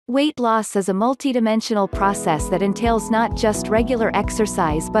Weight loss is a multidimensional process that entails not just regular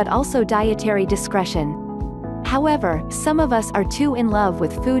exercise but also dietary discretion. However, some of us are too in love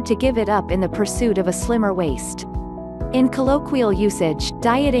with food to give it up in the pursuit of a slimmer waist. In colloquial usage,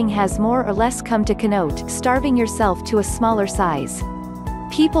 dieting has more or less come to connote starving yourself to a smaller size.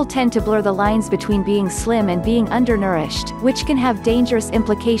 People tend to blur the lines between being slim and being undernourished, which can have dangerous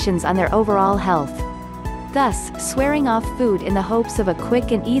implications on their overall health. Thus, swearing off food in the hopes of a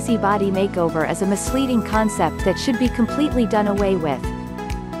quick and easy body makeover is a misleading concept that should be completely done away with.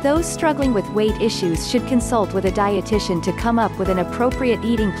 Those struggling with weight issues should consult with a dietitian to come up with an appropriate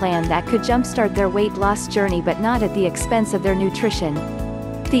eating plan that could jumpstart their weight loss journey but not at the expense of their nutrition.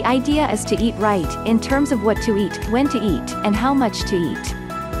 The idea is to eat right, in terms of what to eat, when to eat, and how much to eat.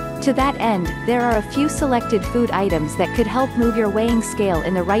 To that end, there are a few selected food items that could help move your weighing scale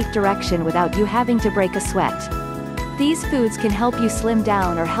in the right direction without you having to break a sweat. These foods can help you slim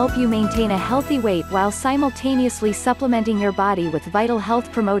down or help you maintain a healthy weight while simultaneously supplementing your body with vital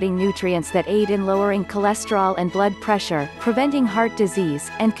health-promoting nutrients that aid in lowering cholesterol and blood pressure, preventing heart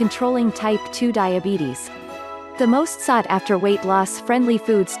disease, and controlling type 2 diabetes. The most sought-after weight loss-friendly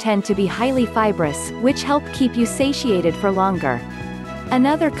foods tend to be highly fibrous, which help keep you satiated for longer.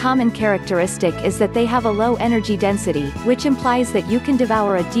 Another common characteristic is that they have a low energy density, which implies that you can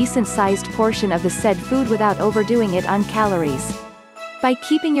devour a decent-sized portion of the said food without overdoing it on calories. By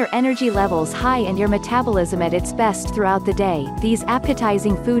keeping your energy levels high and your metabolism at its best throughout the day, these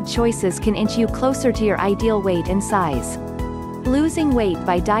appetizing food choices can inch you closer to your ideal weight and size. Losing weight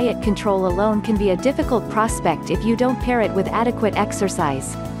by diet control alone can be a difficult prospect if you don't pair it with adequate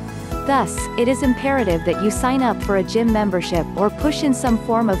exercise. Thus, it is imperative that you sign up for a gym membership or push in some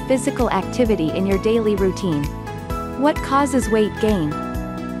form of physical activity in your daily routine. What causes weight gain?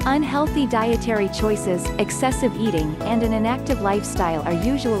 Unhealthy dietary choices, excessive eating, and an inactive lifestyle are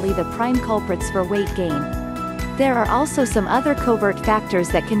usually the prime culprits for weight gain. There are also some other covert factors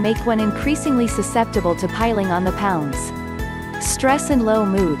that can make one increasingly susceptible to piling on the pounds. Stress and low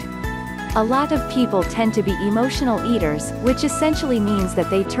mood. A lot of people tend to be emotional eaters, which essentially means that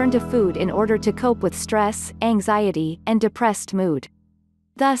they turn to food in order to cope with stress, anxiety, and depressed mood.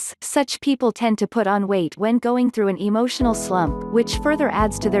 Thus, such people tend to put on weight when going through an emotional slump, which further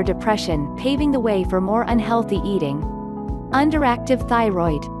adds to their depression, paving the way for more unhealthy eating. Underactive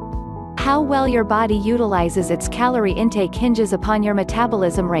thyroid. How well your body utilizes its calorie intake hinges upon your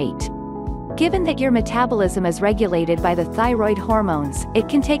metabolism rate. Given that your metabolism is regulated by the thyroid hormones, it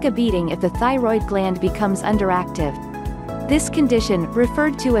can take a beating if the thyroid gland becomes underactive. This condition,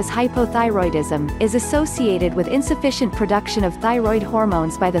 referred to as hypothyroidism, is associated with insufficient production of thyroid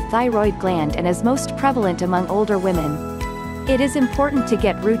hormones by the thyroid gland and is most prevalent among older women. It is important to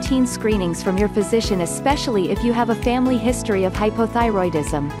get routine screenings from your physician, especially if you have a family history of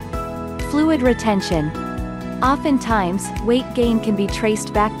hypothyroidism. Fluid retention. Oftentimes, weight gain can be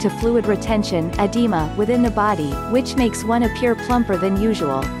traced back to fluid retention, edema, within the body, which makes one appear plumper than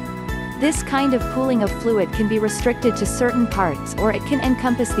usual. This kind of pooling of fluid can be restricted to certain parts or it can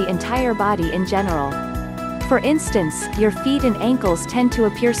encompass the entire body in general. For instance, your feet and ankles tend to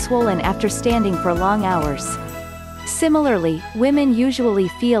appear swollen after standing for long hours. Similarly, women usually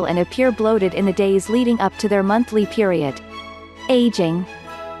feel and appear bloated in the days leading up to their monthly period. Aging.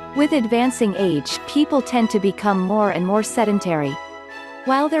 With advancing age, people tend to become more and more sedentary.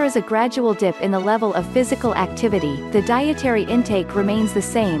 While there is a gradual dip in the level of physical activity, the dietary intake remains the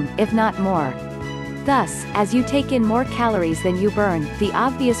same, if not more. Thus, as you take in more calories than you burn, the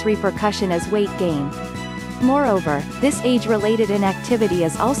obvious repercussion is weight gain. Moreover, this age-related inactivity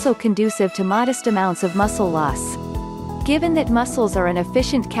is also conducive to modest amounts of muscle loss. Given that muscles are an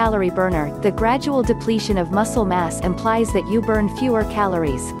efficient calorie burner, the gradual depletion of muscle mass implies that you burn fewer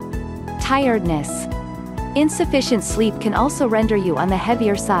calories. Tiredness. Insufficient sleep can also render you on the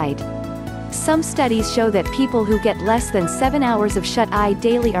heavier side. Some studies show that people who get less than 7 hours of shut-eye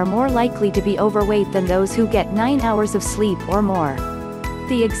daily are more likely to be overweight than those who get 9 hours of sleep or more.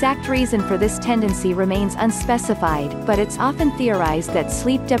 The exact reason for this tendency remains unspecified, but it's often theorized that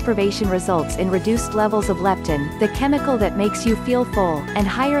sleep deprivation results in reduced levels of leptin, the chemical that makes you feel full, and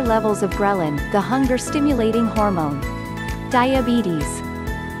higher levels of ghrelin, the hunger-stimulating hormone. Diabetes.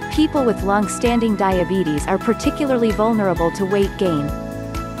 People with long-standing diabetes are particularly vulnerable to weight gain.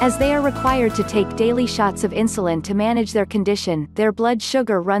 As they are required to take daily shots of insulin to manage their condition, their blood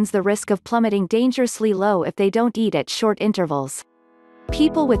sugar runs the risk of plummeting dangerously low if they don't eat at short intervals.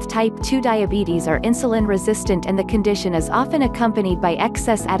 People with type 2 diabetes are insulin resistant and the condition is often accompanied by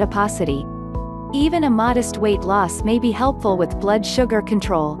excess adiposity. Even a modest weight loss may be helpful with blood sugar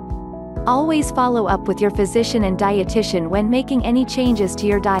control. Always follow up with your physician and dietitian when making any changes to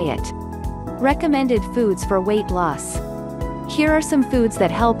your diet. Recommended foods for weight loss. Here are some foods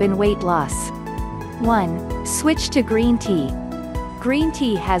that help in weight loss. 1. Switch to green tea. Green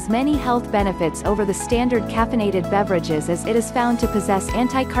tea has many health benefits over the standard caffeinated beverages, as it is found to possess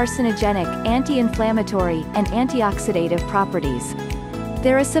anti-carcinogenic, anti-inflammatory, and antioxidative properties.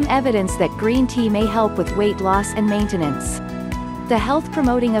 There is some evidence that green tea may help with weight loss and maintenance. The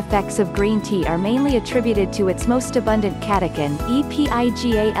health-promoting effects of green tea are mainly attributed to its most abundant catechin,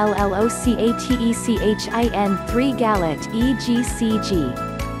 EPIGALLOCATECHIN 3-gallet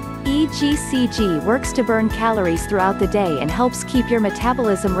EGCG. EGCG works to burn calories throughout the day and helps keep your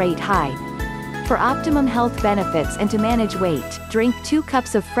metabolism rate high. For optimum health benefits and to manage weight, drink 2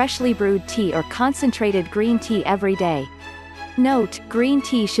 cups of freshly brewed tea or concentrated green tea every day. Note, green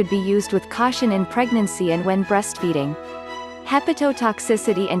tea should be used with caution in pregnancy and when breastfeeding.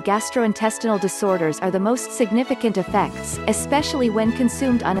 Hepatotoxicity and gastrointestinal disorders are the most significant effects, especially when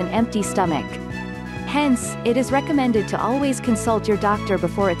consumed on an empty stomach. Hence, it is recommended to always consult your doctor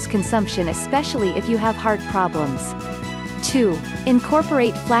before its consumption, especially if you have heart problems. 2.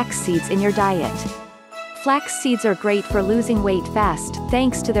 Incorporate flax seeds in your diet. Flax seeds are great for losing weight fast,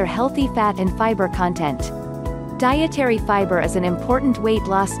 thanks to their healthy fat and fiber content. Dietary fiber is an important weight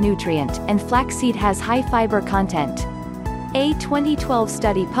loss nutrient, and flaxseed has high fiber content. A 2012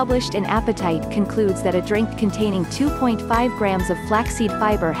 study published in Appetite concludes that a drink containing 2.5 grams of flaxseed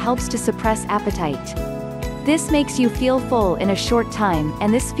fiber helps to suppress appetite. This makes you feel full in a short time,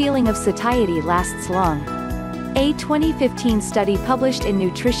 and this feeling of satiety lasts long. A 2015 study published in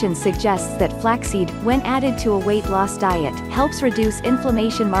Nutrition suggests that flaxseed, when added to a weight loss diet, helps reduce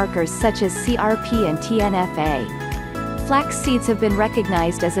inflammation markers such as CRP and TNF-A. Flax seeds have been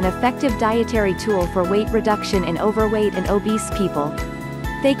recognized as an effective dietary tool for weight reduction in overweight and obese people.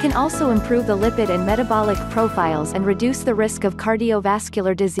 They can also improve the lipid and metabolic profiles and reduce the risk of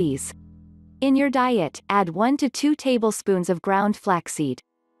cardiovascular disease. In your diet, add 1 to 2 tablespoons of ground flaxseed.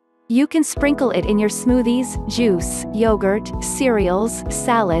 You can sprinkle it in your smoothies, juice, yogurt, cereals,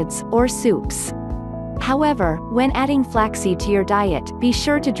 salads, or soups. However, when adding flaxseed to your diet, be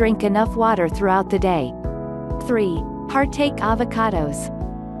sure to drink enough water throughout the day. 3. Partake avocados.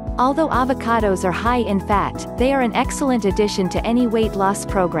 Although avocados are high in fat, they are an excellent addition to any weight loss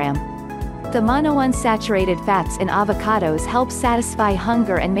program. The monounsaturated fats in avocados help satisfy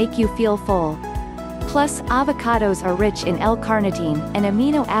hunger and make you feel full. Plus, avocados are rich in L-carnitine, an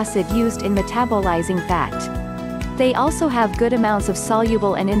amino acid used in metabolizing fat. They also have good amounts of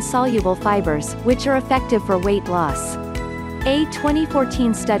soluble and insoluble fibers, which are effective for weight loss. A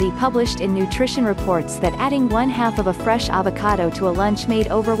 2014 study published in Nutrition reports that adding 1/2 of a fresh avocado to a lunch made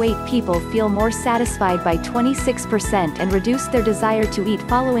overweight people feel more satisfied by 26% and reduce their desire to eat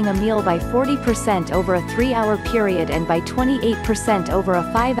following a meal by 40% over a 3-hour period and by 28% over a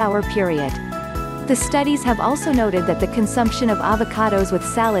 5-hour period. The studies have also noted that the consumption of avocados with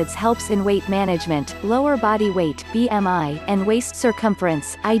salads helps in weight management, lower body weight (BMI), and waist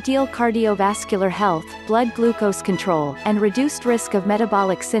circumference, ideal cardiovascular health, blood glucose control, and reduced risk of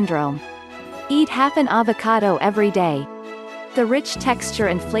metabolic syndrome. Eat half an avocado every day. The rich texture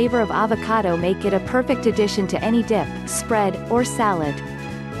and flavor of avocado make it a perfect addition to any dip, spread, or salad.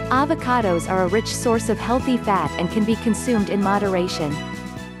 Avocados are a rich source of healthy fat and can be consumed in moderation.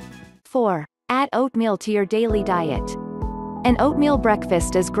 4. Add oatmeal to your daily diet. An oatmeal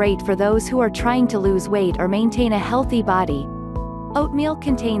breakfast is great for those who are trying to lose weight or maintain a healthy body. Oatmeal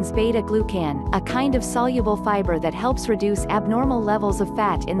contains beta-glucan, a kind of soluble fiber that helps reduce abnormal levels of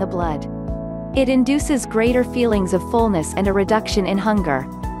fat in the blood. It induces greater feelings of fullness and a reduction in hunger.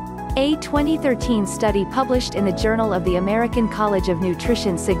 A 2013 study published in the Journal of the American College of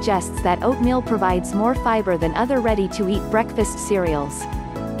Nutrition suggests that oatmeal provides more fiber than other ready-to-eat breakfast cereals.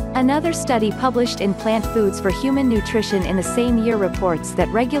 Another study published in Plant Foods for Human Nutrition in the same year reports that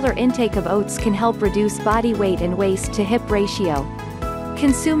regular intake of oats can help reduce body weight and waist-to-hip ratio.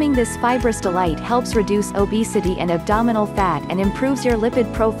 Consuming this fibrous delight helps reduce obesity and abdominal fat and improves your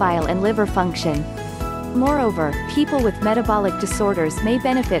lipid profile and liver function. Moreover, people with metabolic disorders may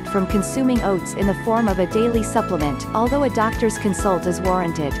benefit from consuming oats in the form of a daily supplement, although a doctor's consult is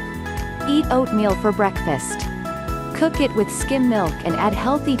warranted. Eat oatmeal for breakfast. Cook it with skim milk and add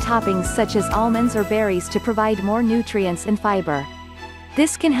healthy toppings such as almonds or berries to provide more nutrients and fiber.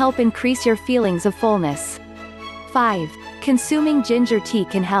 This can help increase your feelings of fullness. 5. Consuming ginger tea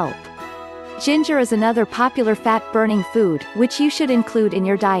can help. Ginger is another popular fat-burning food, which you should include in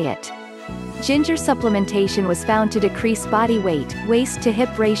your diet. Ginger supplementation was found to decrease body weight,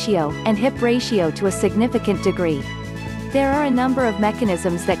 waist-to-hip ratio, and hip ratio to a significant degree. There are a number of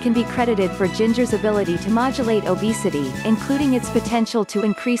mechanisms that can be credited for ginger's ability to modulate obesity, including its potential to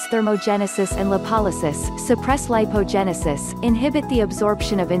increase thermogenesis and lipolysis, suppress lipogenesis, inhibit the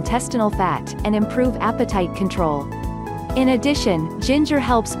absorption of intestinal fat, and improve appetite control. In addition, ginger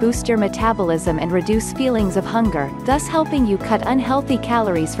helps boost your metabolism and reduce feelings of hunger, thus helping you cut unhealthy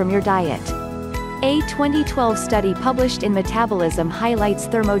calories from your diet. A 2012 study published in Metabolism highlights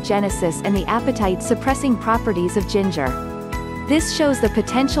thermogenesis and the appetite-suppressing properties of ginger. This shows the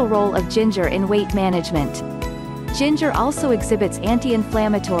potential role of ginger in weight management. Ginger also exhibits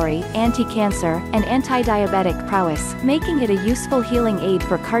anti-inflammatory, anti-cancer, and anti-diabetic prowess, making it a useful healing aid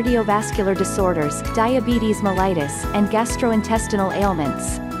for cardiovascular disorders, diabetes mellitus, and gastrointestinal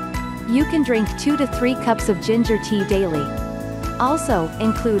ailments. You can drink 2 to 3 cups of ginger tea daily. Also,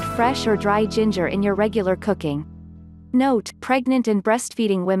 include fresh or dry ginger in your regular cooking. Note: pregnant and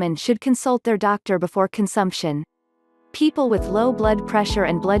breastfeeding women should consult their doctor before consumption. People with low blood pressure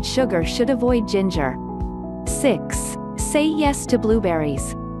and blood sugar should avoid ginger. 6. Say yes to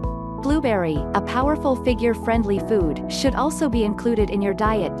blueberries. Blueberry, a powerful figure-friendly food, should also be included in your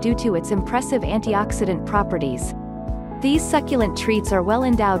diet due to its impressive antioxidant properties. These succulent treats are well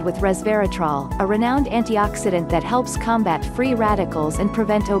endowed with resveratrol, a renowned antioxidant that helps combat free radicals and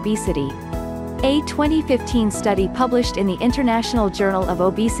prevent obesity. A 2015 study published in the International Journal of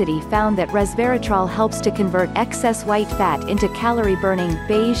Obesity found that resveratrol helps to convert excess white fat into calorie-burning,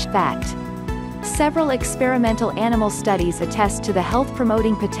 beige fat. Several experimental animal studies attest to the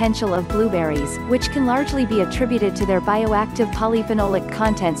health-promoting potential of blueberries, which can largely be attributed to their bioactive polyphenolic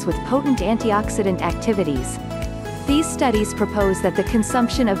contents with potent antioxidant activities. These studies propose that the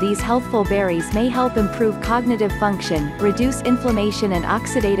consumption of these healthful berries may help improve cognitive function, reduce inflammation and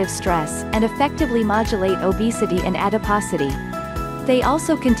oxidative stress, and effectively modulate obesity and adiposity. They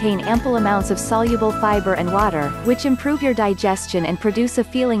also contain ample amounts of soluble fiber and water, which improve your digestion and produce a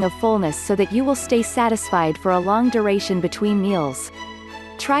feeling of fullness so that you will stay satisfied for a long duration between meals.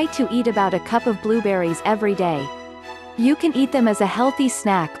 Try to eat about a cup of blueberries every day. You can eat them as a healthy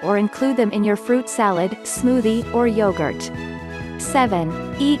snack or include them in your fruit salad, smoothie, or yogurt.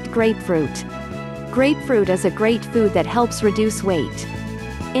 7. Eat grapefruit. Grapefruit is a great food that helps reduce weight.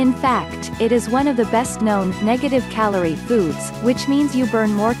 In fact, it is one of the best-known negative-calorie foods, which means you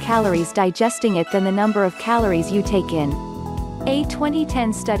burn more calories digesting it than the number of calories you take in. A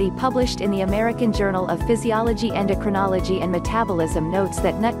 2010 study published in the American Journal of Physiology, Endocrinology and Metabolism notes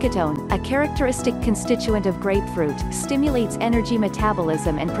that nutcatone, a characteristic constituent of grapefruit, stimulates energy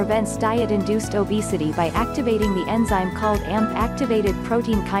metabolism and prevents diet-induced obesity by activating the enzyme called AMP-activated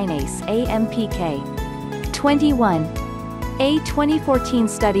protein kinase (AMPK). 21. A 2014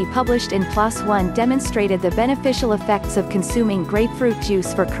 study published in PLOS ONE demonstrated the beneficial effects of consuming grapefruit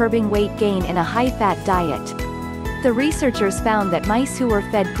juice for curbing weight gain in a high-fat diet. The researchers found that mice who were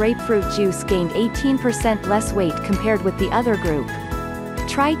fed grapefruit juice gained 18% less weight compared with the other group.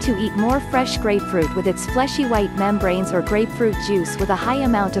 Try to eat more fresh grapefruit with its fleshy white membranes or grapefruit juice with a high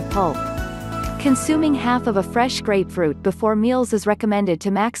amount of pulp. Consuming half of a fresh grapefruit before meals is recommended to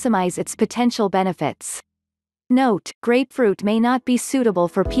maximize its potential benefits. Note: grapefruit may not be suitable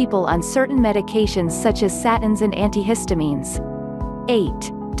for people on certain medications such as statins and antihistamines.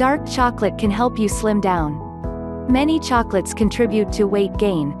 8. Dark chocolate can help you slim down. Many chocolates contribute to weight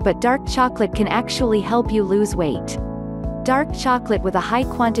gain, but dark chocolate can actually help you lose weight. Dark chocolate with a high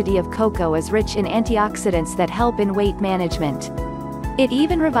quantity of cocoa is rich in antioxidants that help in weight management. It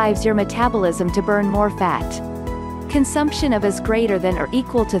even revives your metabolism to burn more fat. Consumption of is greater than or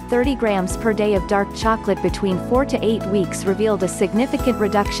equal to 30 grams per day of dark chocolate between 4 to 8 weeks revealed a significant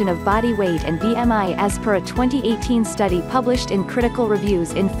reduction of body weight and BMI as per a 2018 study published in Critical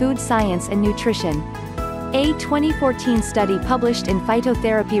Reviews in Food Science and Nutrition. A 2014 study published in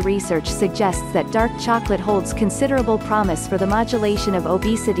Phytotherapy Research suggests that dark chocolate holds considerable promise for the modulation of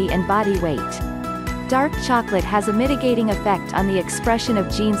obesity and body weight. Dark chocolate has a mitigating effect on the expression of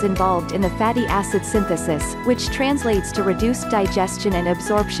genes involved in the fatty acid synthesis, which translates to reduced digestion and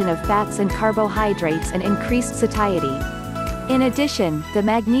absorption of fats and carbohydrates and increased satiety. In addition, the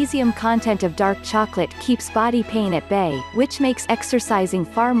magnesium content of dark chocolate keeps body pain at bay, which makes exercising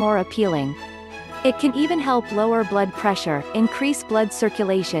far more appealing. It can even help lower blood pressure, increase blood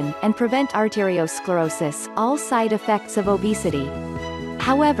circulation, and prevent arteriosclerosis, all side effects of obesity.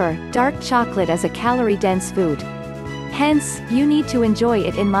 However, dark chocolate is a calorie-dense food. Hence, you need to enjoy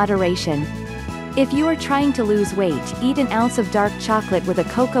it in moderation. If you are trying to lose weight, eat an ounce of dark chocolate with a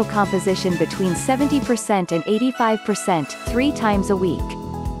cocoa composition between 70% and 85% 3 times a week.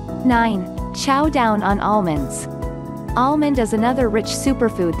 9. Chow down on almonds. Almond is another rich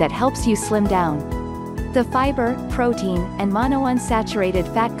superfood that helps you slim down. The fiber, protein, and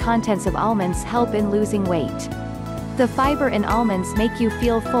monounsaturated fat contents of almonds help in losing weight. The fiber in almonds make you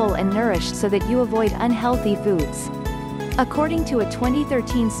feel full and nourished so that you avoid unhealthy foods. According to a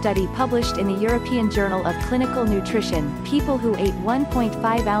 2013 study published in the European Journal of Clinical Nutrition, people who ate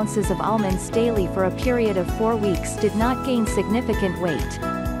 1.5 ounces of almonds daily for a period of 4 weeks did not gain significant weight.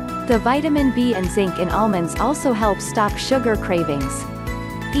 The vitamin B and zinc in almonds also help stop sugar cravings.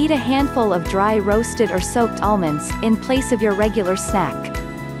 Eat a handful of dry roasted or soaked almonds, in place of your regular snack.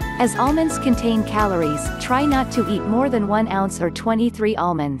 As almonds contain calories, try not to eat more than 1 ounce or 23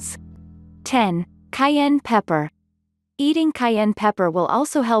 almonds. 10. Cayenne pepper. Eating cayenne pepper will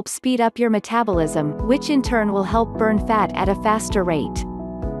also help speed up your metabolism, which in turn will help burn fat at a faster rate.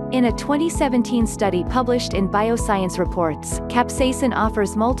 In a 2017 study published in Bioscience Reports, capsaicin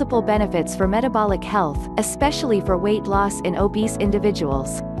offers multiple benefits for metabolic health, especially for weight loss in obese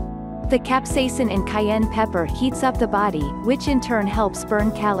individuals. The capsaicin in cayenne pepper heats up the body, which in turn helps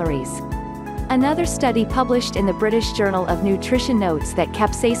burn calories. Another study published in the British Journal of Nutrition notes that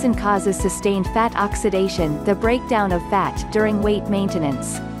capsaicin causes sustained fat oxidation, the breakdown of fat, during weight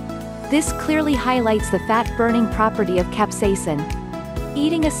maintenance. This clearly highlights the fat-burning property of capsaicin.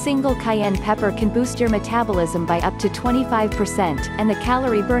 Eating a single cayenne pepper can boost your metabolism by up to 25%, and the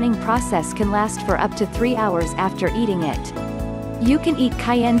calorie-burning process can last for up to 3 hours after eating it. You can eat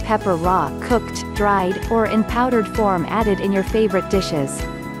cayenne pepper raw, cooked, dried, or in powdered form added in your favorite dishes.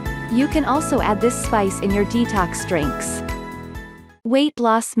 You can also add this spice in your detox drinks. Weight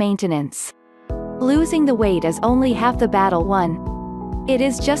loss maintenance. Losing the weight is only half the battle won. It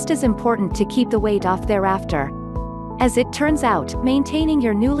is just as important to keep the weight off thereafter. As it turns out, maintaining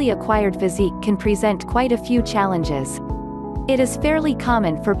your newly acquired physique can present quite a few challenges. It is fairly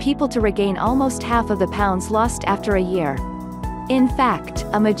common for people to regain almost half of the pounds lost after a year. In fact,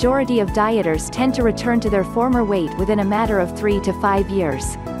 a majority of dieters tend to return to their former weight within a matter of 3 to 5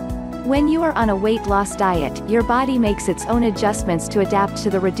 years. When you are on a weight loss diet, your body makes its own adjustments to adapt to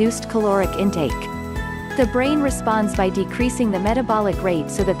the reduced caloric intake. The brain responds by decreasing the metabolic rate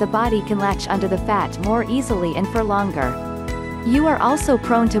so that the body can latch onto the fat more easily and for longer. You are also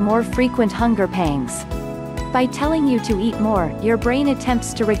prone to more frequent hunger pangs. By telling you to eat more, your brain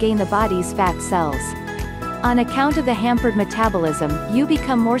attempts to regain the body's fat cells. On account of the hampered metabolism, you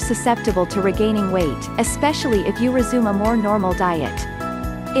become more susceptible to regaining weight, especially if you resume a more normal diet.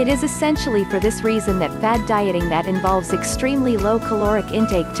 It is essentially for this reason that fad dieting that involves extremely low caloric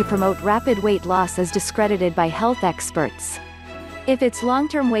intake to promote rapid weight loss is discredited by health experts. If it's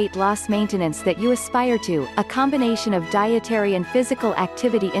long-term weight loss maintenance that you aspire to, a combination of dietary and physical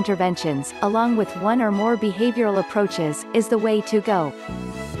activity interventions, along with one or more behavioral approaches, is the way to go.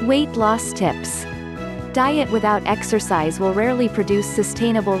 Weight loss tips. Diet without exercise will rarely produce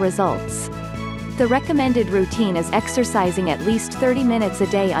sustainable results. The recommended routine is exercising at least 30 minutes a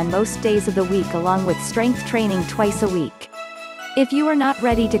day on most days of the week along with strength training twice a week. If you are not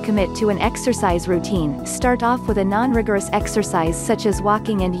ready to commit to an exercise routine, start off with a non-rigorous exercise such as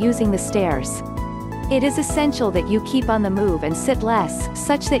walking and using the stairs. It is essential that you keep on the move and sit less,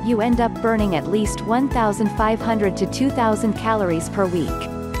 such that you end up burning at least 1,500 to 2,000 calories per week.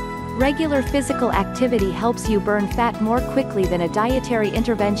 Regular physical activity helps you burn fat more quickly than a dietary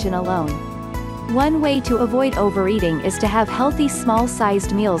intervention alone. One way to avoid overeating is to have healthy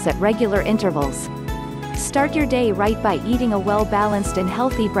small-sized meals at regular intervals. Start your day right by eating a well-balanced and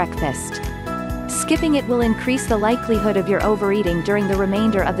healthy breakfast. Skipping it will increase the likelihood of your overeating during the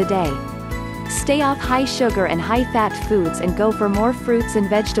remainder of the day. Stay off high sugar and high-fat foods and go for more fruits and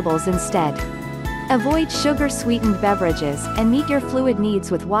vegetables instead. Avoid sugar-sweetened beverages, and meet your fluid needs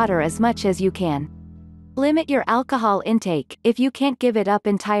with water as much as you can. Limit your alcohol intake, if you can't give it up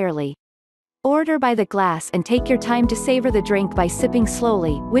entirely. Order by the glass and take your time to savor the drink by sipping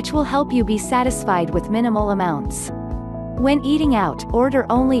slowly, which will help you be satisfied with minimal amounts. When eating out, order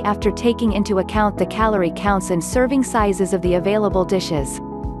only after taking into account the calorie counts and serving sizes of the available dishes.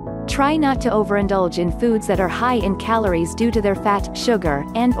 Try not to overindulge in foods that are high in calories due to their fat, sugar,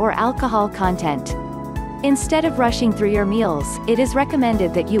 and/or alcohol content. Instead of rushing through your meals, it is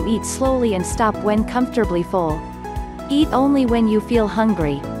recommended that you eat slowly and stop when comfortably full. Eat only when you feel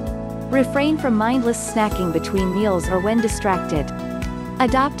hungry. Refrain from mindless snacking between meals or when distracted.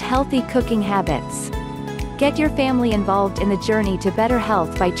 Adopt healthy cooking habits. Get your family involved in the journey to better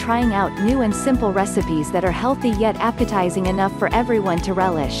health by trying out new and simple recipes that are healthy yet appetizing enough for everyone to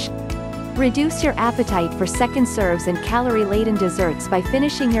relish. Reduce your appetite for second serves and calorie-laden desserts by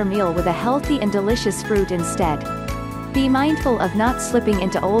finishing your meal with a healthy and delicious fruit instead. Be mindful of not slipping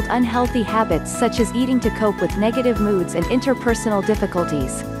into old unhealthy habits such as eating to cope with negative moods and interpersonal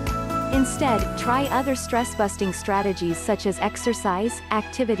difficulties. Instead, try other stress-busting strategies such as exercise,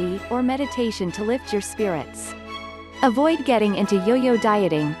 activity, or meditation to lift your spirits. Avoid getting into yo-yo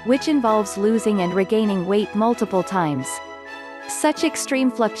dieting, which involves losing and regaining weight multiple times. Such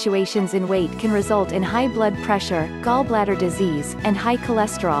extreme fluctuations in weight can result in high blood pressure, gallbladder disease, and high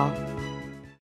cholesterol.